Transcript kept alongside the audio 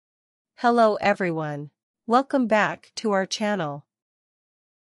Hello everyone. Welcome back to our channel.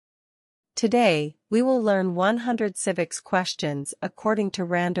 Today, we will learn 100 civics questions according to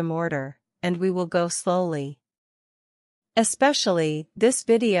random order, and we will go slowly. Especially, this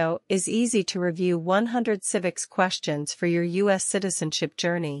video is easy to review 100 civics questions for your U.S. citizenship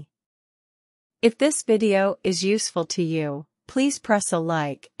journey. If this video is useful to you, please press a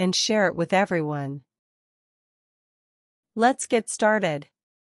like and share it with everyone. Let's get started.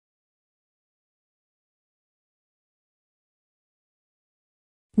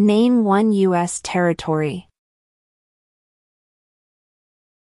 Name one U.S. territory.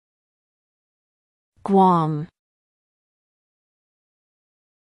 Guam.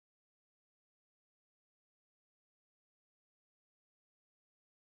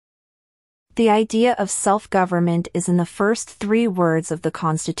 The idea of self-government is in the first 3 words of the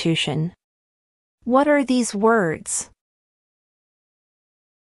Constitution. What are these words?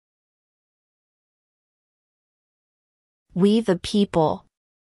 We the people.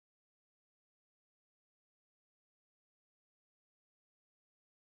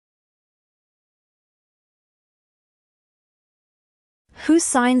 Who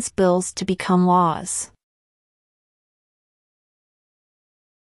signs bills to become laws?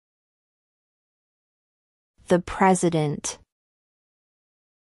 The President.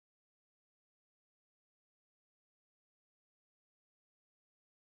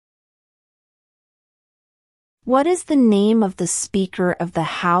 What is the name of the Speaker of the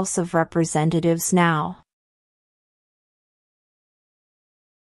House of Representatives now?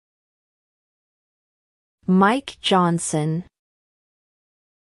 Mike Johnson.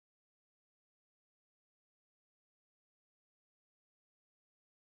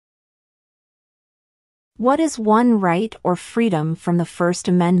 What is one right or freedom from the First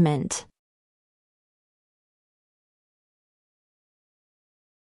Amendment?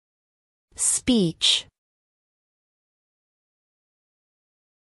 Speech.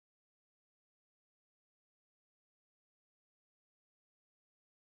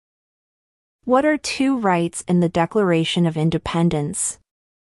 What are 2 rights in the Declaration of Independence?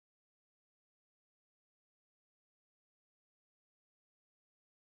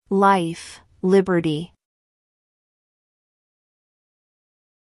 Life, liberty.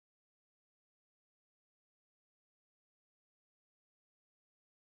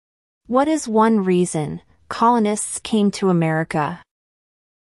 What is one reason colonists came to America?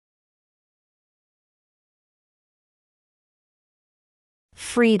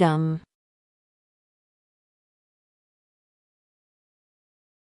 Freedom.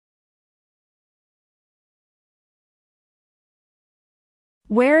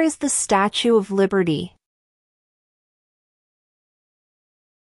 Where is the Statue of Liberty?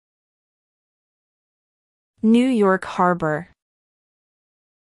 New York Harbor.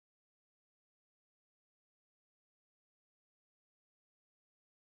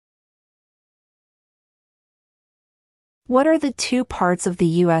 What are the 2 parts of the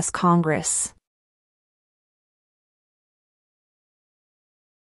U.S. Congress?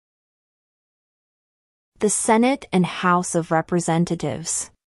 The Senate and House of Representatives.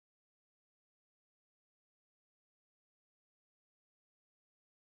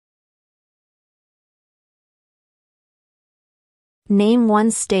 Name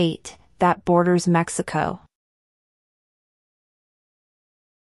one state that borders Mexico.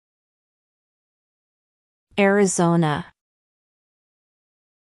 Arizona.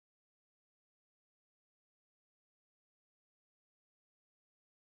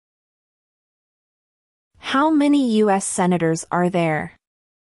 How many U.S. senators are there?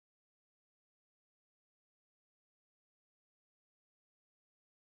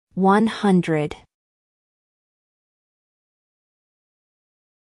 $100.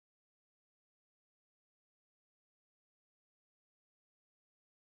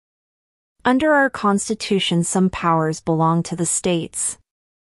 Under our Constitution, some powers belong to the states.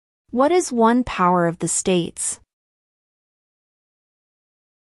 What is one power of the states?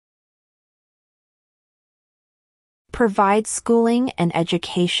 Provide schooling and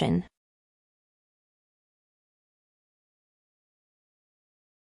education.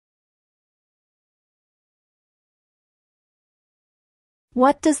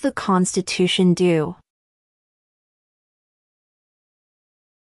 What does the Constitution do?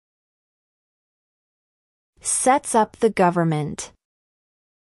 Sets up the government.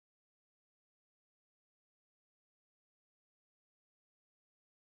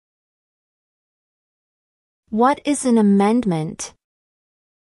 What is an amendment?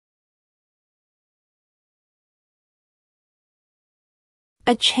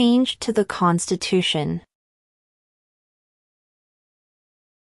 A change to the Constitution.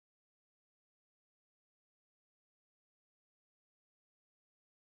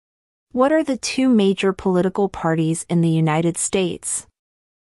 What are the two major political parties in the United States?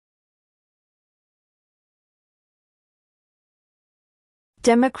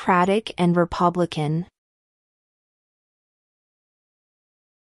 Democratic and Republican.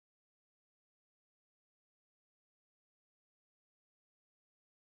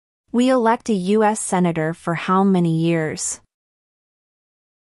 We elect a U.S. Senator for how many years?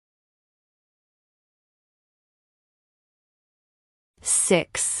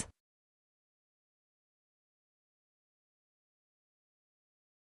 Six.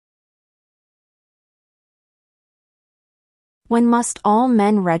 When must all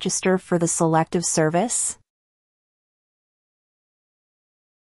men register for the Selective Service?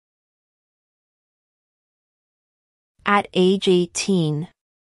 At age 18.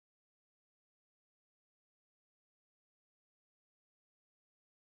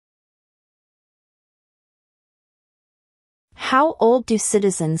 How old do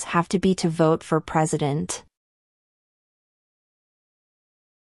citizens have to be to vote for president?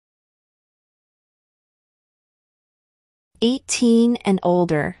 "18 and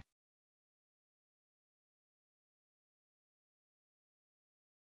older."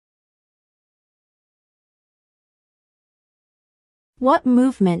 What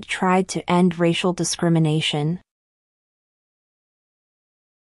movement tried to end racial discrimination?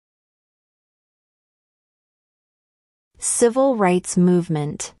 Civil rights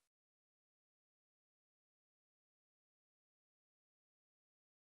movement.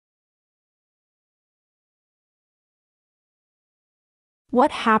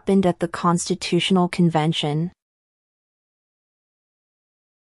 What happened at the Constitutional Convention?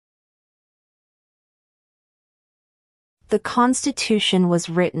 The Constitution was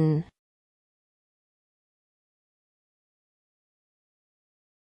written.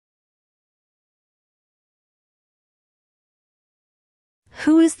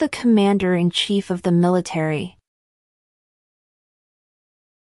 Who is the Commander-in-Chief of the military?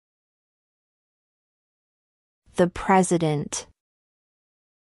 The President.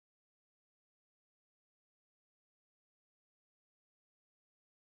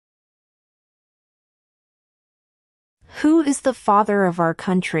 Who is the father of our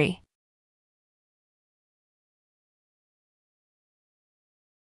country?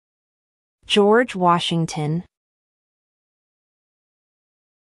 George Washington.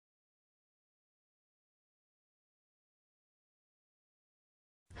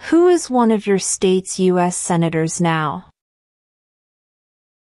 Who is one of your state's U.S. senators now?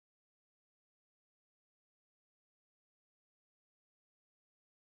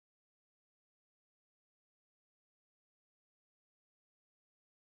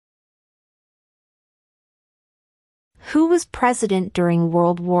 Who was president during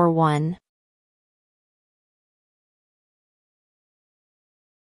World War I?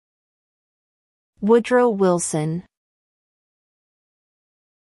 Woodrow Wilson.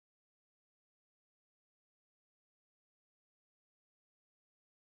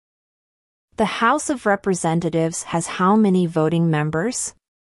 The House of Representatives has how many voting members?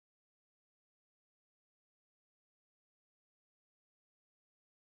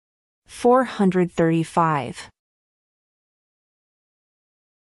 435.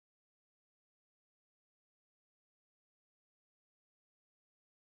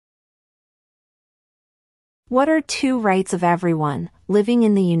 What are two rights of everyone living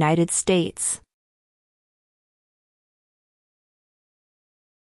in the United States?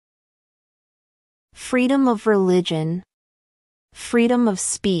 Freedom of religion. Freedom of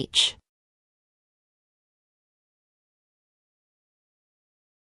speech.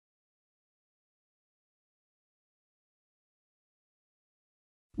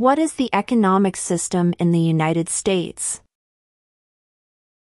 What is the economic system in the United States?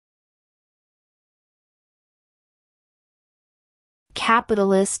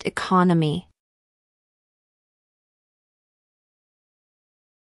 Capitalist economy.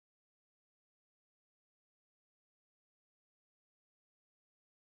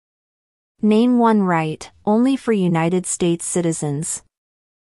 Name one right, only for United States citizens.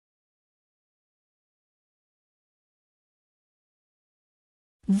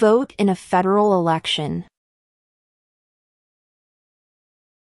 Vote in a federal election.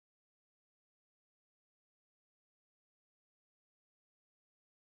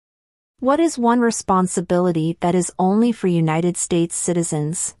 What is one responsibility that is only for United States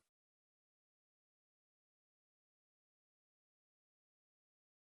citizens?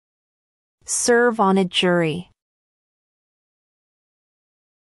 Serve on a jury.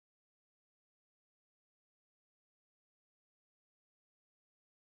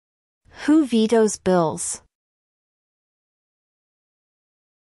 Who vetoes bills?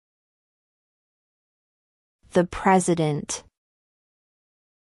 The President.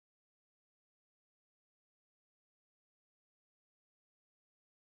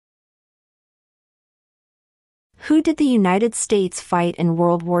 Who did the United States fight in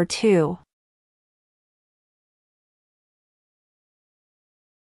World War II?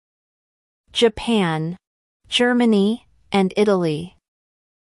 Japan, Germany, and Italy.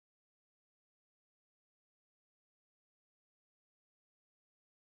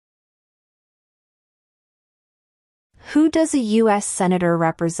 Who does a U.S. Senator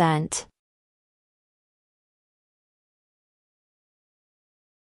represent?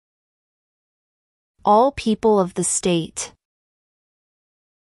 All people of the state.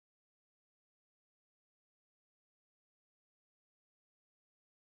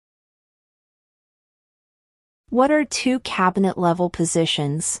 What are two cabinet-level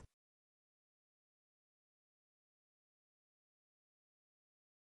positions?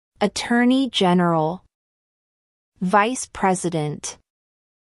 Attorney General. Vice President.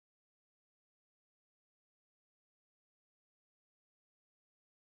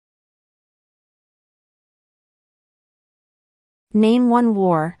 Name one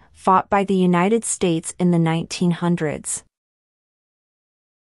war fought by the United States in the 1900s.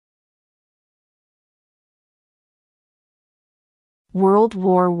 World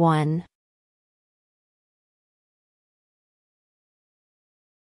War I.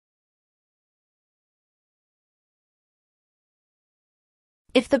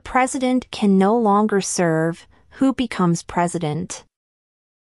 If the president can no longer serve, who becomes president?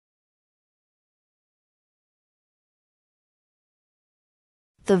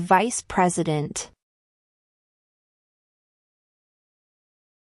 The vice president.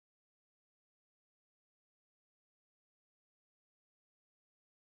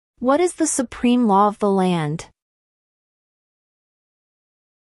 What is the supreme law of the land?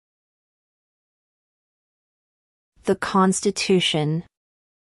 The Constitution.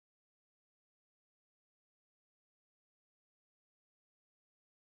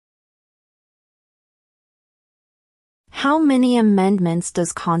 How many amendments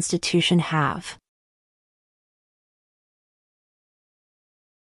does Constitution have?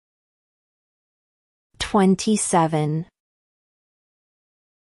 "27.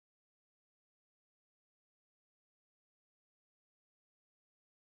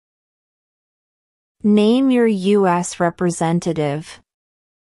 Name your U.S. representative.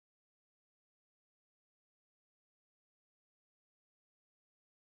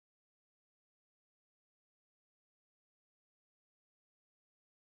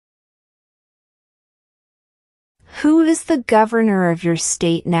 Who is the governor of your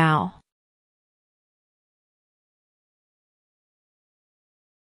state now?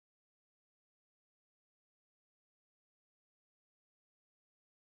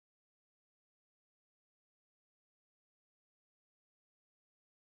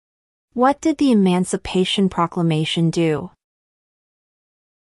 What did the Emancipation Proclamation do?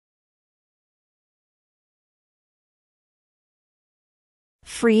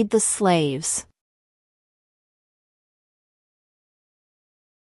 Freed the slaves.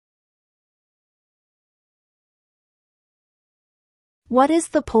 What is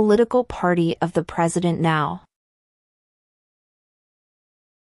the political party of the president now?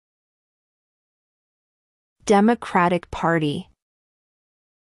 Democratic Party.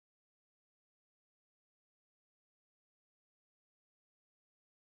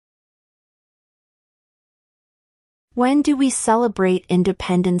 When do we celebrate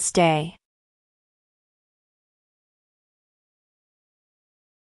Independence Day?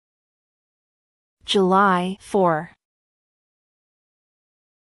 July 4.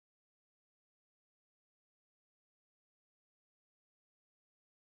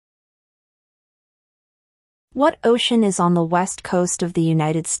 What ocean is on the west coast of the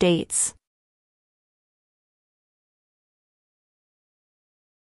United States?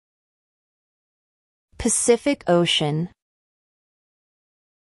 Pacific Ocean.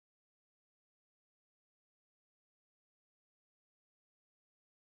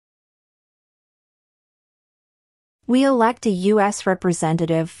 We elect a U.S.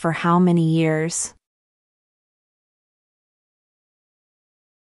 representative for how many years?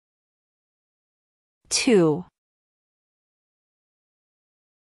 2.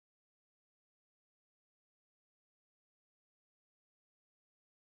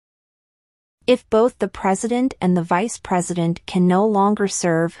 If both the president and the vice president can no longer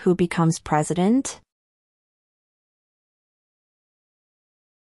serve, who becomes president?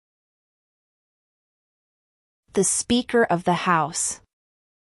 The Speaker of the House.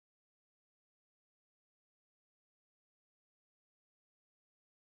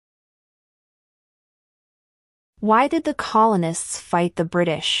 Why did the colonists fight the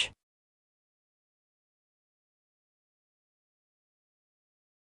British?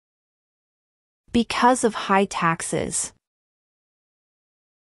 Because of high taxes.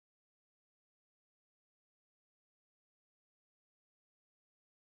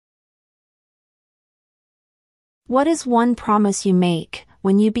 What is one promise you make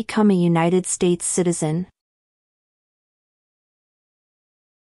when you become a United States citizen?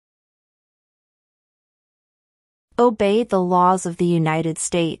 Obey the laws of the United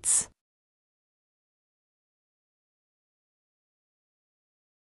States.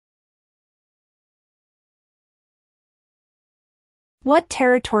 What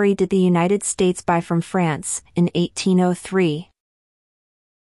territory did the United States buy from France in 1803?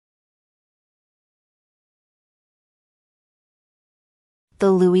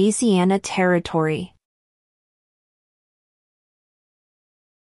 The Louisiana Territory.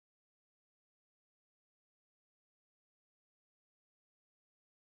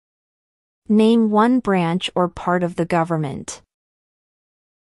 Name one branch or part of the government.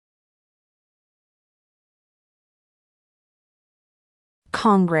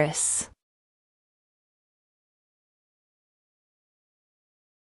 Congress.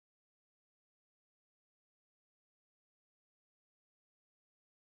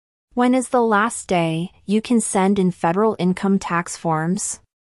 When is the last day you can send in federal income tax forms?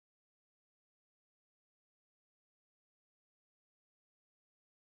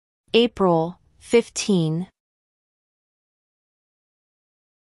 April 15.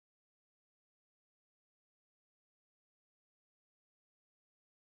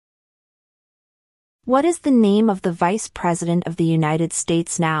 What is the name of the Vice President of the United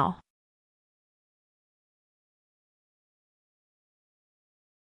States now?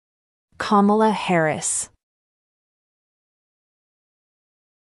 Kamala Harris.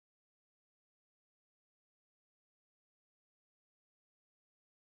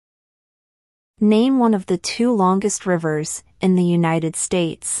 Name one of the two longest rivers in the United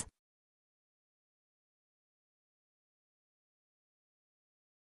States.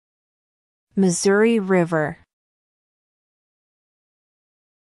 Missouri River.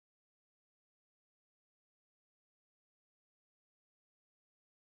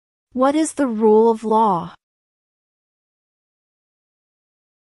 What is the rule of law?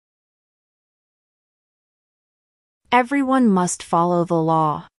 Everyone must follow the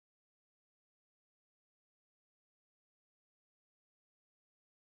law.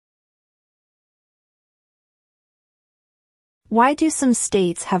 Why do some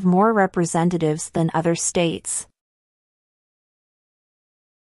states have more representatives than other states?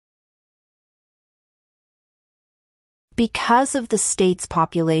 Because of the state's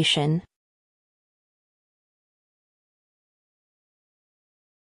population.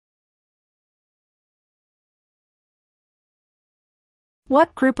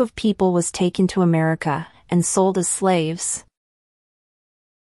 What group of people was taken to America and sold as slaves?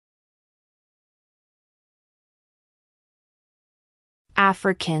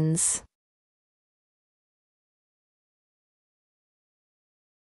 Africans.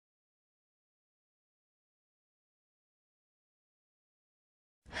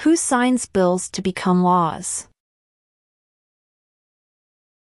 Who signs bills to become laws?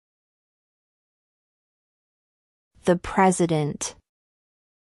 The President.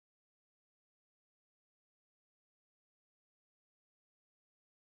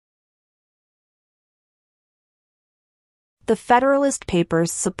 The Federalist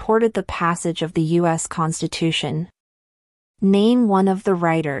Papers supported the passage of the U.S. Constitution. Name one of the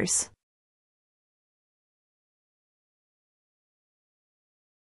writers.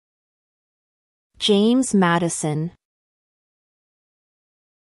 James Madison.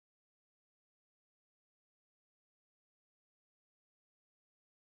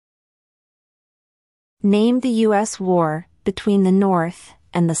 Name the U.S. war between the North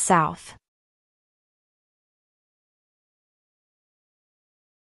and the South.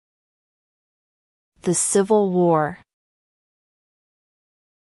 The Civil War.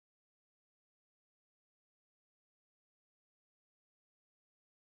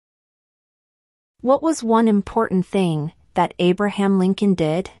 What was one important thing that Abraham Lincoln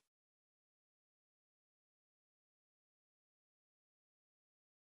did?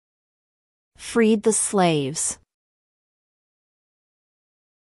 Freed the slaves.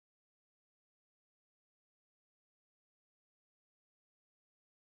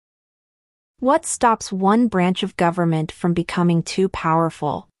 What stops one branch of government from becoming too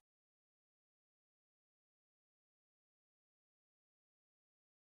powerful?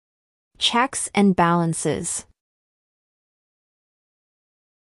 Checks and balances.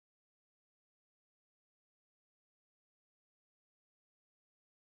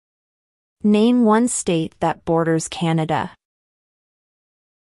 Name one state that borders Canada.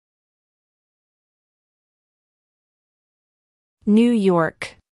 New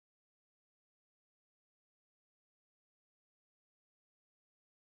York.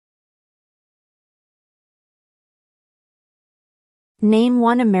 Name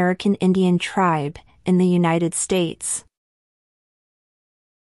one American Indian tribe in the United States.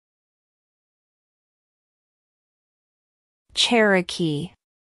 Cherokee.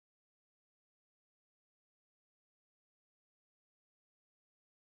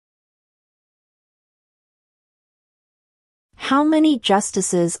 How many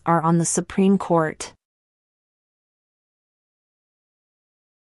justices are on the Supreme Court?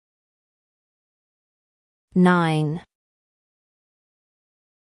 9.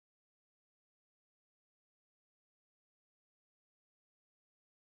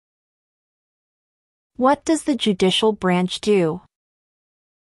 What does the judicial branch do?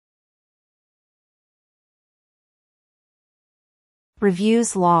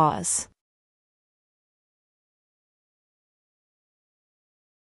 Reviews laws.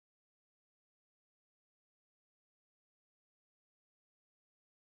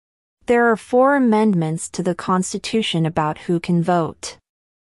 There are 4 amendments to the Constitution about who can vote.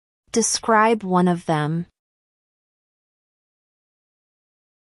 Describe one of them.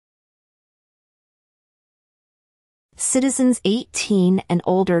 Citizens 18 and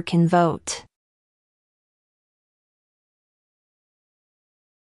older can vote.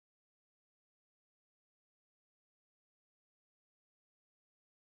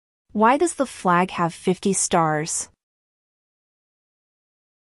 Why does the flag have 50 stars?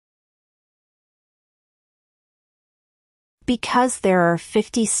 Because there are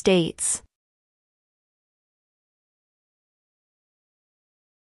 50 states.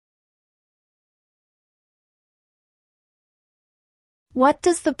 What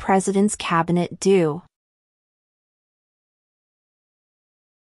does the President's cabinet do?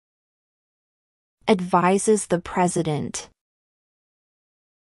 Advises the President.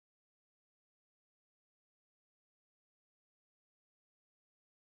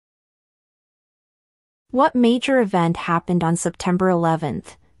 What major event happened on September 11,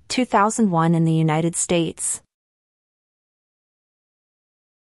 2001 in the United States?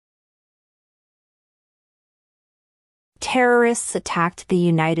 Terrorists attacked the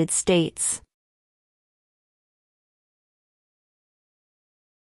United States.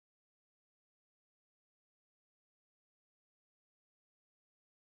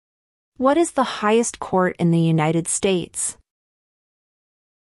 What is the highest court in the United States?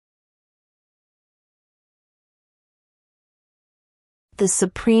 The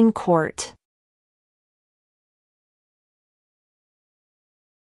Supreme Court.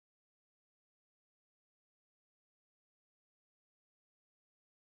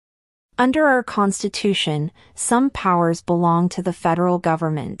 Under our Constitution, some powers belong to the federal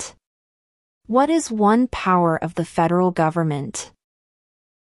government. What is one power of the federal government?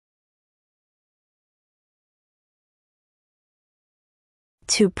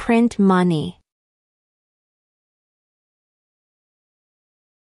 To print money.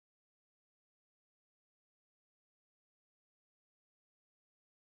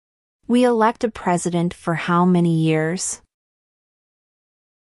 We elect a president for how many years?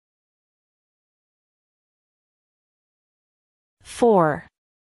 4.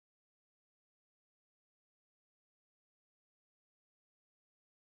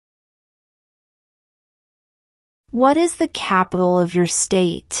 What is the capital of your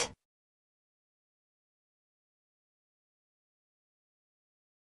state?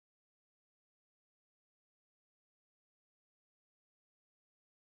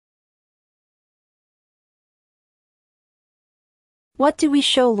 What do we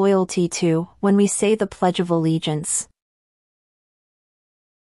show loyalty to when we say the Pledge of Allegiance?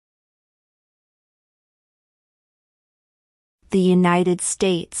 The United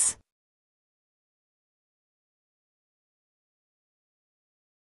States.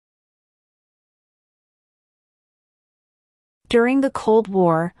 During the Cold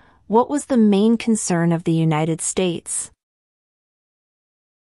War, what was the main concern of the United States?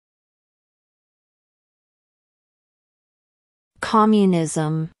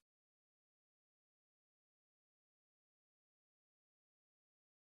 Communism.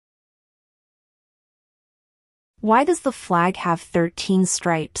 Why does the flag have 13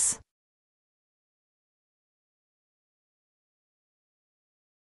 stripes?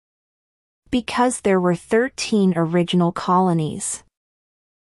 Because there were 13 original colonies.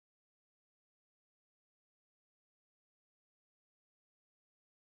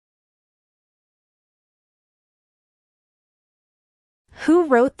 Who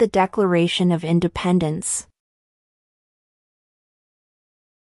wrote the Declaration of Independence?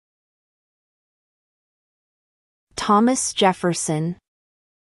 Thomas Jefferson.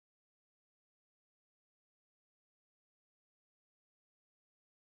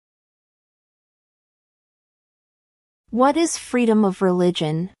 What is freedom of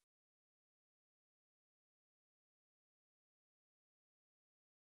religion?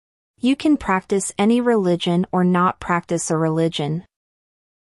 You can practice any religion or not practice a religion.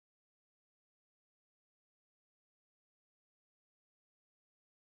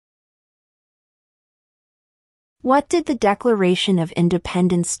 What did the Declaration of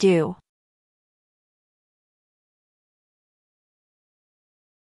Independence do?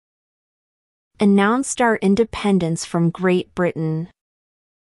 Announced our independence from Great Britain.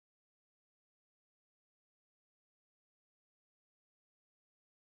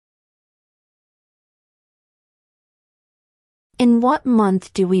 In what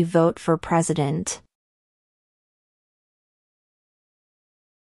month do we vote for president?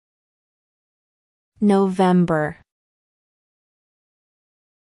 November.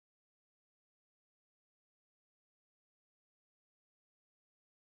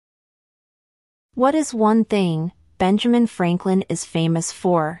 What is one thing Benjamin Franklin is famous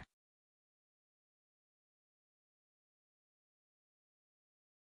for?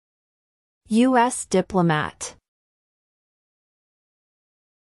 U.S. diplomat.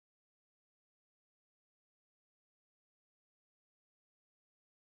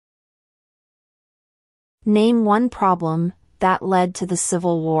 Name one problem that led to the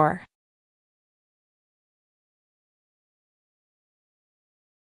Civil War.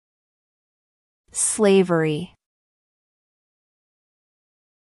 Slavery.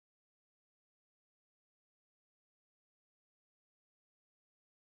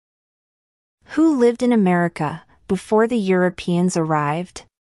 Who lived in America before the Europeans arrived?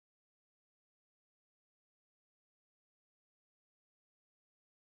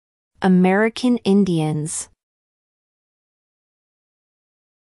 American Indians.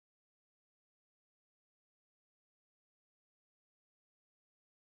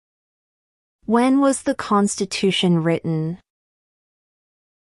 When was the Constitution written?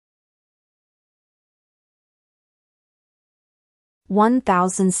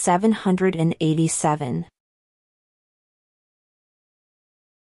 (1787).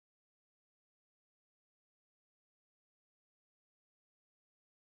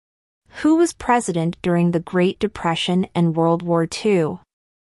 Who was president during the Great Depression and World War II?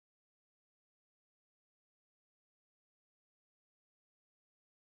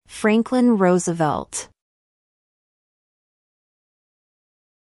 Franklin Roosevelt.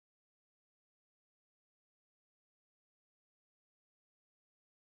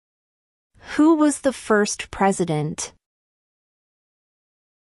 Who was the first president?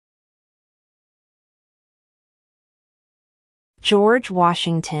 George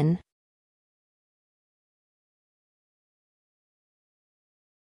Washington.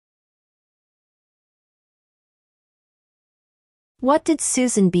 What did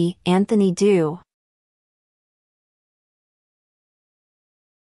Susan B. Anthony do?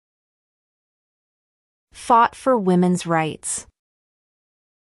 Fought for women's rights.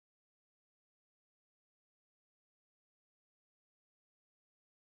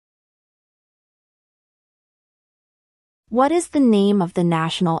 What is the name of the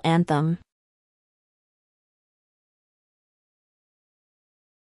national anthem?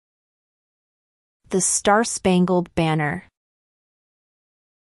 The Star-Spangled Banner.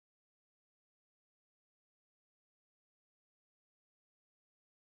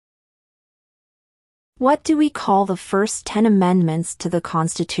 What do we call the first 10 amendments to the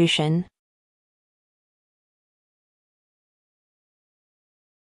Constitution?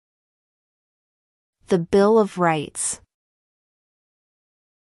 The Bill of Rights.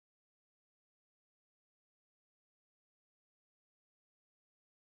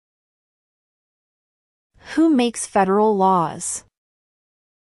 Who makes federal laws?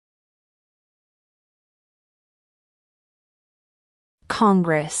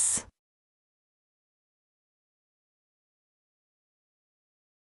 Congress.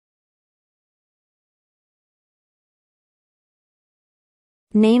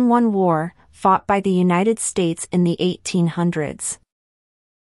 Name one war fought by the United States in the 1800s.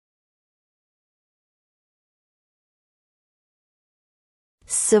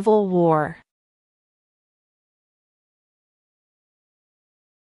 Civil War.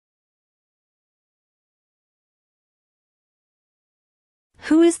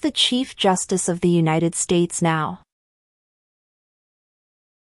 Who is the Chief Justice of the United States now?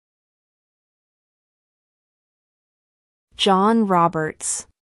 John Roberts.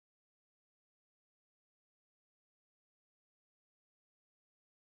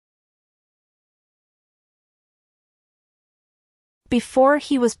 Before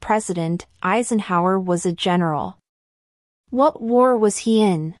he was president, Eisenhower was a general. What war was he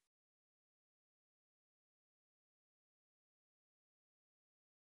in?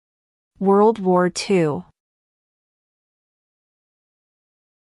 World War II.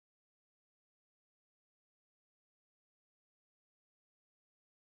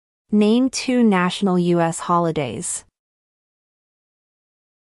 Name 2 national U.S. holidays.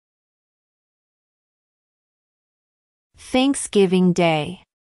 Thanksgiving Day.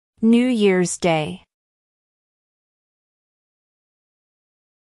 New Year's Day.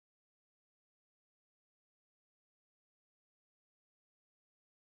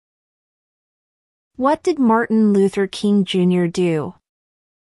 What did Martin Luther King Jr. do?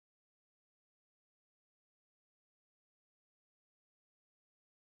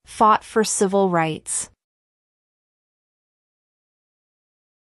 Fought for civil rights.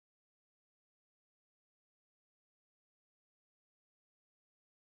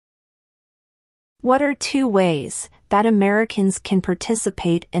 What are 2 ways that Americans can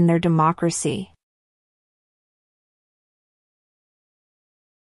participate in their democracy?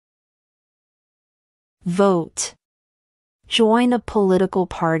 Vote. Join a political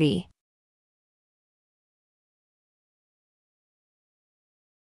party.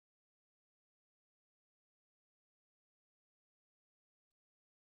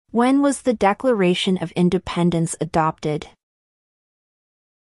 When was the Declaration of Independence adopted?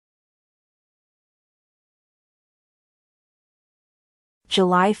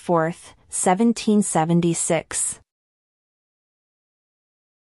 July 4, 1776.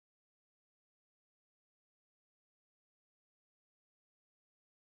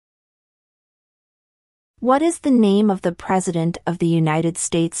 What is the name of the President of the United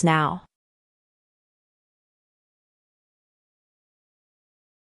States now?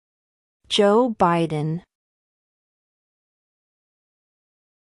 Joe Biden.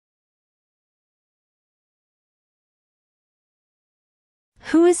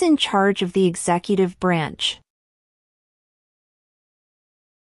 Who is in charge of the executive branch?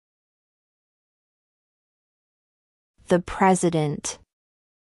 The President.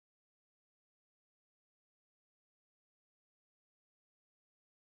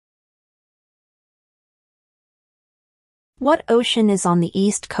 What ocean is on the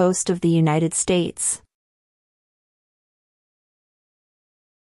east coast of the United States?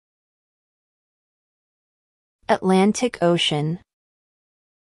 Atlantic Ocean.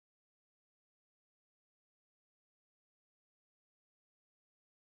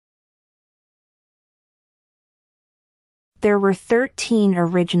 There were 13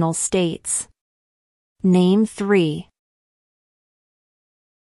 original states. Name 3.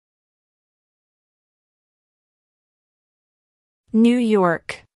 New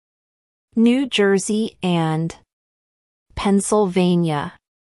York, New Jersey, and Pennsylvania.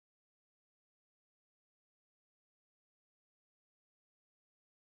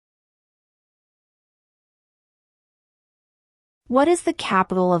 What is the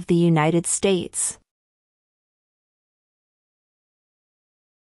capital of the United States?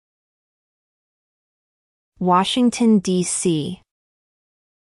 Washington, D.C.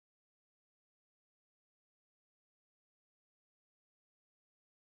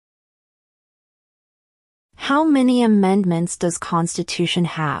 How many amendments does Constitution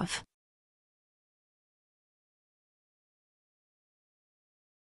have?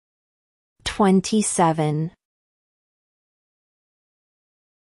 "27.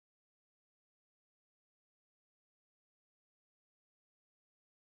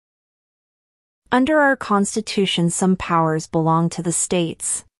 Under our Constitution, some powers belong to the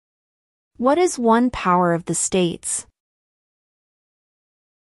states. What is one power of the states?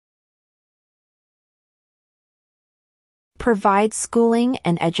 Provide schooling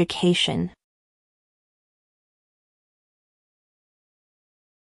and education.